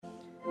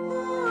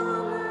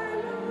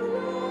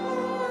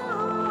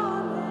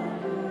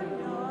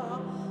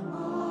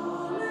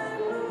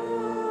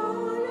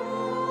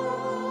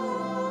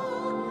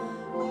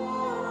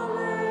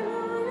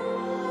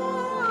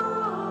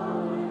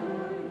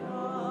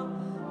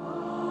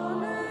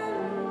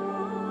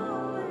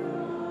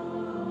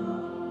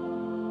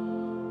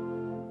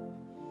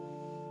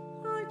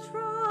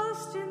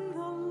trust in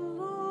the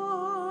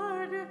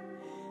Lord.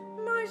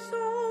 My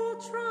soul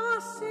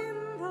trusts in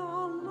the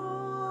Lord.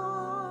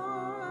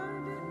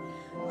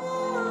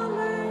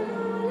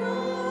 Alleluia,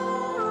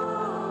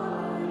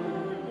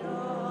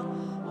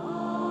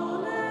 alleluia,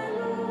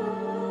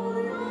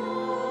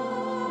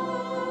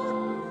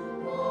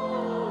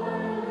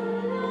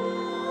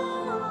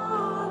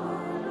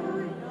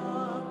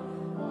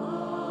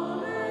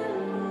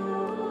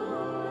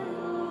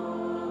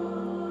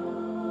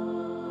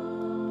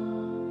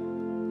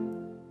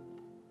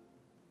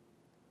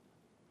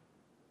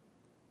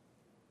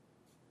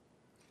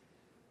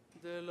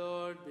 The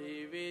Lord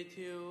be with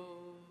you.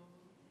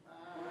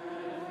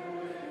 and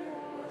with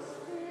your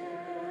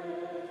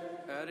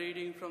spirit. A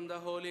reading from the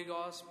Holy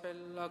Gospel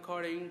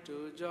according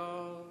to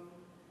John.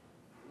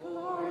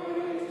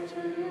 Glory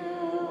to you,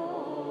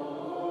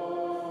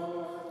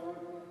 Lord.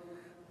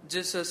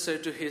 Jesus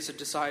said to his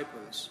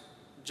disciples,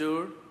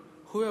 "Jude,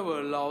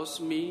 whoever loves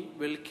me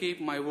will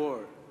keep my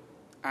word,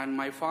 and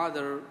my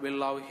Father will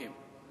love him,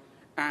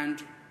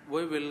 and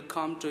we will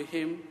come to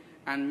him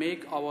and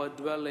make our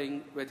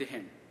dwelling with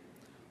him.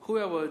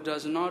 Whoever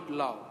does not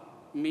love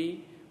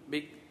me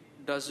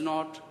does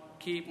not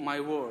keep my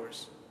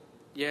words.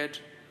 Yet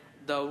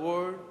the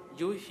word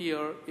you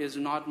hear is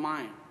not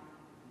mine,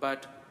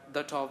 but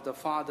that of the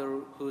Father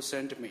who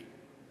sent me.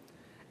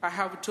 I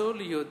have told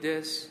you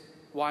this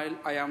while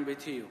I am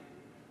with you.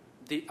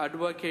 The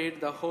Advocate,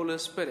 the Holy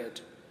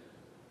Spirit,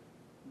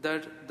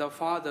 that the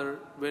Father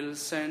will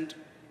send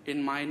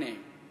in my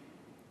name.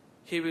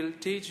 He will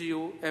teach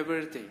you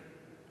everything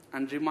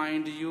and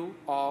remind you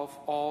of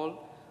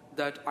all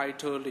that I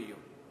told you.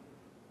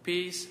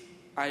 Peace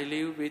I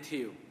leave with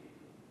you.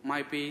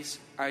 My peace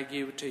I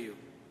give to you.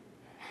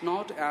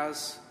 Not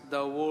as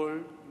the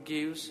world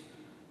gives,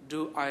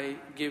 do I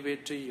give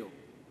it to you.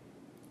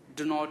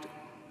 Do not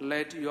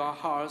let your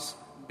hearts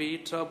be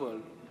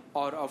troubled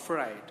or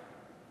afraid.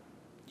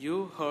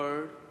 You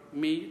heard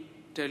me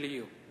tell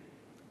you,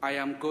 I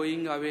am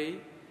going away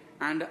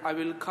and I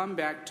will come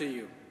back to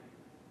you.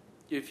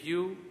 If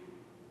you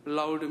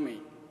loved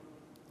me,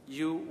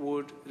 you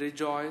would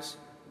rejoice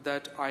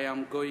that I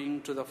am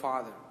going to the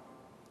Father,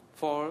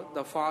 for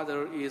the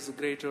Father is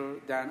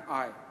greater than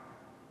I.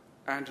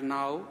 And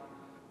now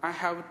I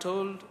have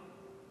told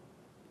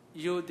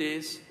you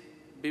this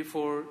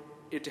before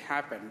it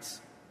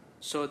happens,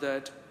 so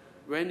that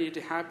when it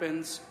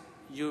happens,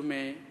 you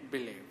may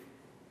believe."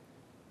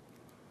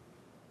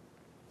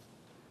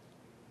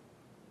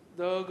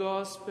 The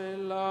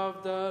Gospel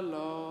of the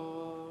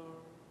Lord.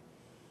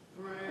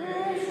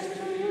 Praise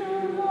to you,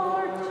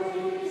 Lord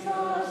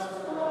Jesus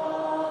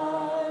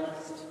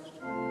Christ.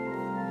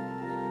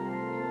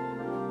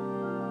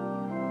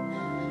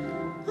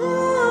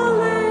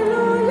 Alleluia,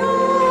 alleluia,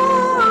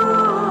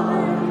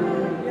 alleluia,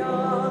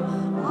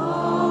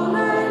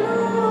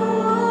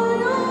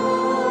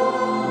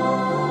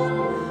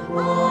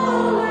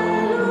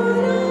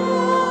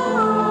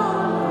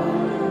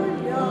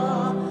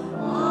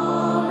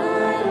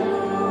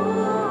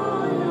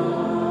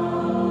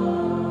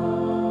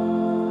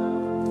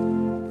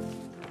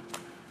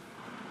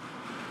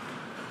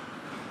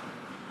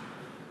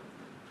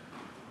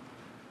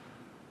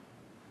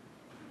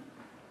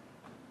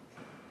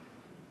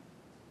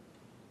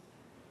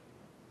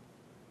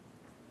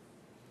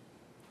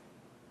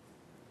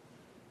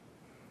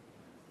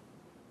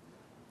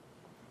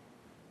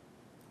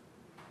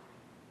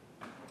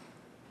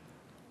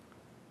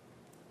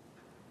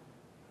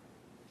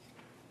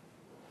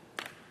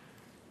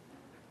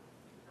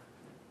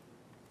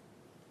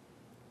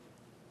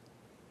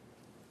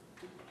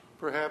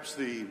 Perhaps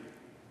the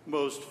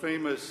most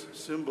famous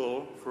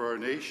symbol for our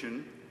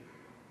nation,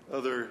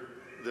 other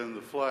than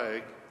the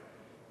flag,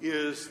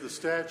 is the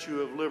Statue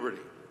of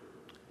Liberty.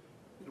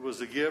 It was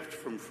a gift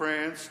from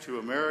France to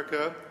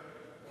America,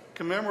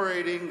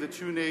 commemorating the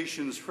two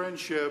nations'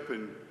 friendship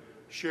and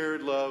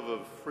shared love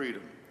of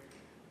freedom.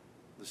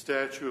 The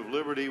Statue of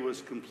Liberty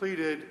was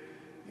completed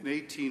in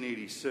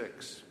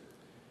 1886.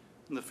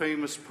 And the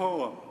famous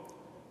poem,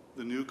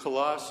 The New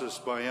Colossus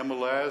by Emma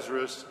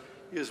Lazarus,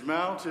 is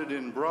mounted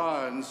in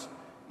bronze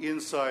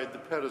inside the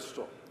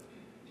pedestal.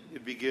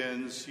 It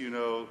begins,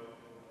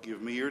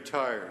 give me your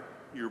tired,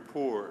 your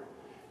poor,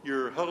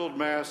 your huddled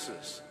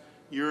masses,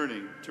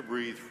 yearning to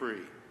breathe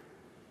free.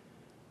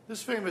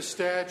 This famous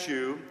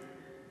statue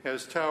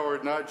has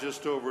towered not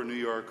just over New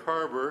York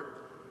Harbor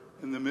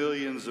and the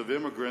millions of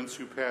immigrants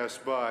who pass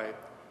by,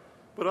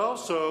 but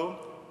also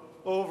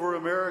over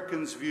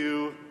Americans'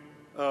 view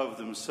of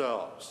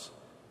themselves.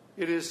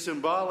 It is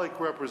symbolic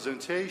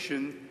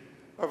representation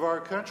of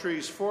our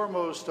country's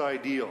foremost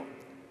ideal,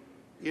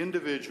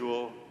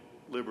 individual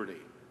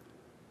liberty.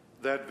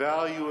 That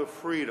value of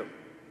freedom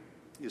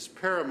is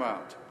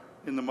paramount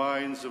in the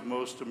minds of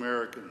most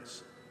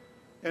Americans,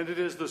 and it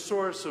is the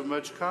source of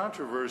much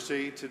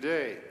controversy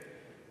today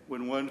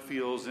when one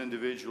feels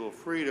individual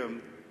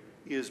freedom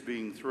is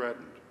being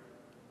threatened.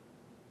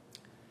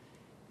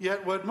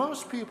 Yet what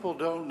most people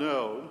don't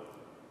know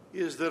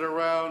is that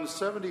around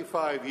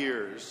 75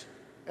 years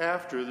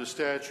after the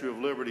Statue of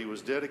Liberty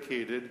was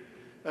dedicated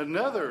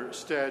another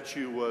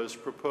statue was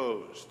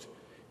proposed,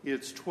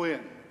 its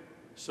twin,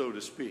 so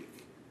to speak.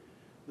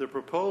 The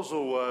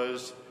proposal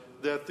was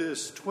that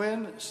this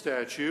twin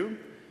statue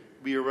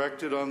be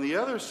erected on the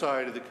other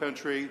side of the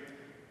country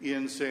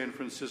in San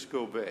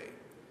Francisco Bay.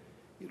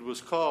 It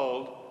was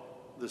called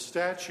the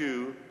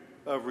Statue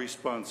of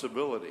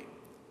Responsibility.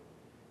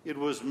 It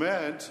was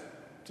meant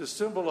to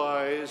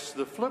symbolize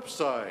the flip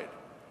side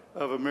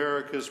of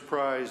America's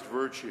prized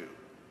virtue,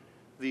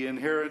 the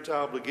inherent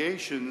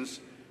obligations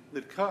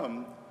that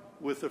come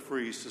with a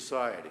free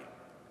society.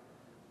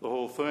 The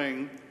whole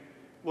thing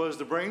was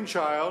the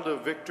brainchild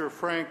of Viktor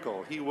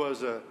Frankl. He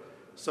was a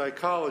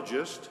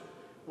psychologist,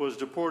 was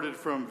deported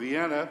from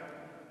Vienna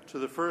to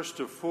the first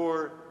of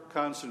 4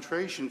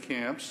 concentration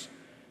camps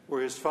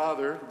where his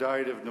father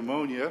died of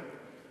pneumonia,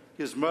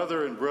 his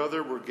mother and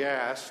brother were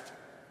gassed,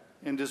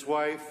 and his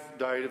wife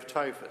died of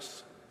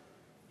typhus.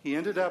 He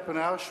ended up in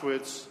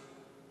Auschwitz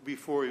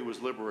before he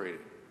was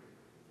liberated.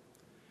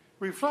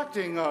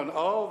 Reflecting on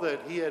all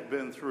that he had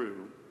been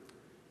through,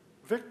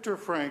 Viktor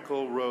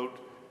Frankl wrote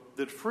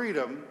that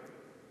freedom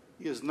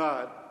is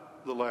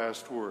not the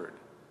last word.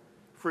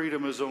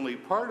 Freedom is only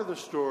part of the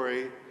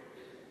story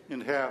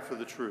and half of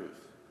the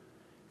truth.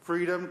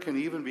 Freedom can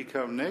even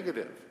become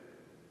negative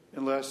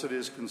unless it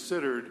is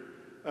considered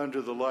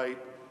under the light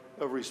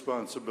of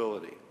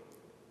responsibility.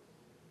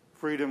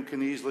 Freedom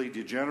can easily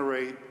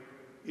degenerate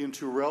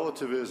into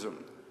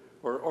relativism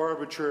or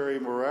arbitrary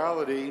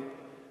morality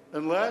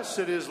unless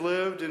it is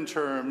lived in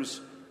terms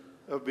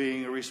of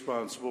being a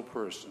responsible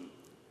person.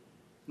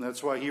 And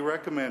that's why he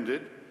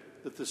recommended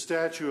that the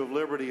Statue of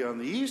Liberty on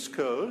the East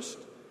Coast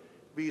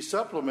be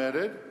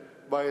supplemented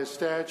by a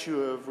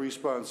Statue of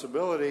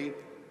Responsibility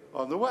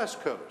on the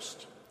West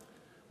Coast.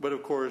 But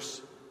of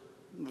course,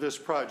 this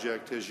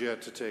project has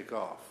yet to take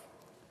off.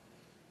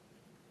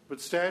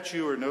 But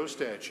statue or no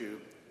statue,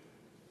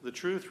 the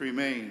truth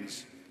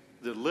remains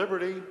that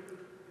liberty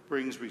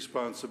brings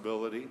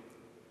responsibility,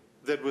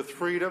 that with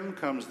freedom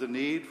comes the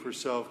need for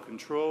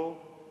self-control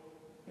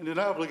and an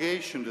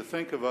obligation to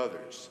think of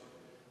others,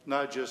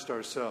 not just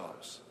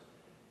ourselves.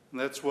 And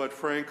that's what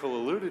Frankl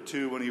alluded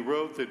to when he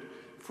wrote that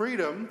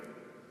freedom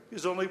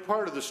is only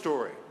part of the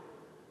story,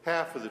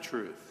 half of the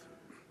truth.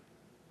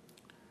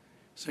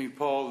 St.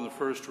 Paul, in the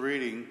first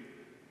reading,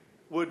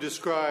 would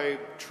describe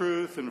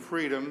truth and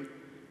freedom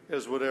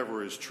as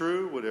whatever is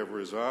true, whatever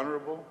is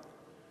honorable,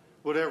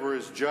 whatever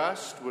is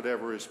just,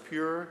 whatever is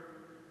pure,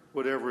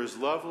 whatever is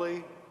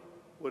lovely,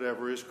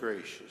 whatever is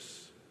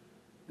gracious.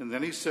 And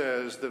then he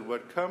says that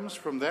what comes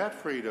from that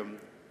freedom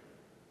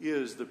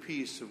is the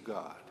peace of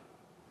God.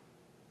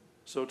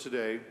 So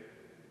today,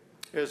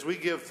 as we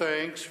give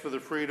thanks for the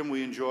freedom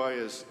we enjoy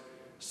as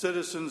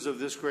citizens of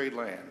this great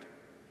land,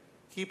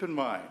 keep in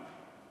mind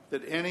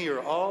that any or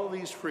all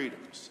these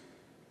freedoms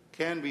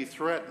can be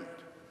threatened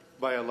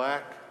by a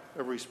lack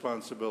of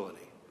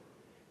responsibility.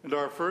 And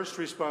our first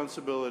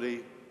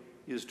responsibility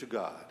is to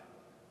God.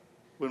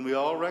 When we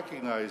all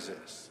recognize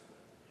this,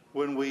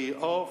 when we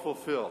all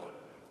fulfill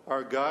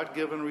our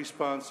God-given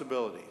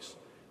responsibilities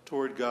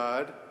toward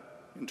God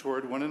and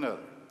toward one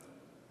another,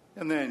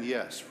 and then,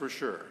 yes, for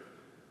sure,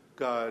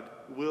 God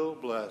will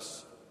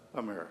bless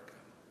America.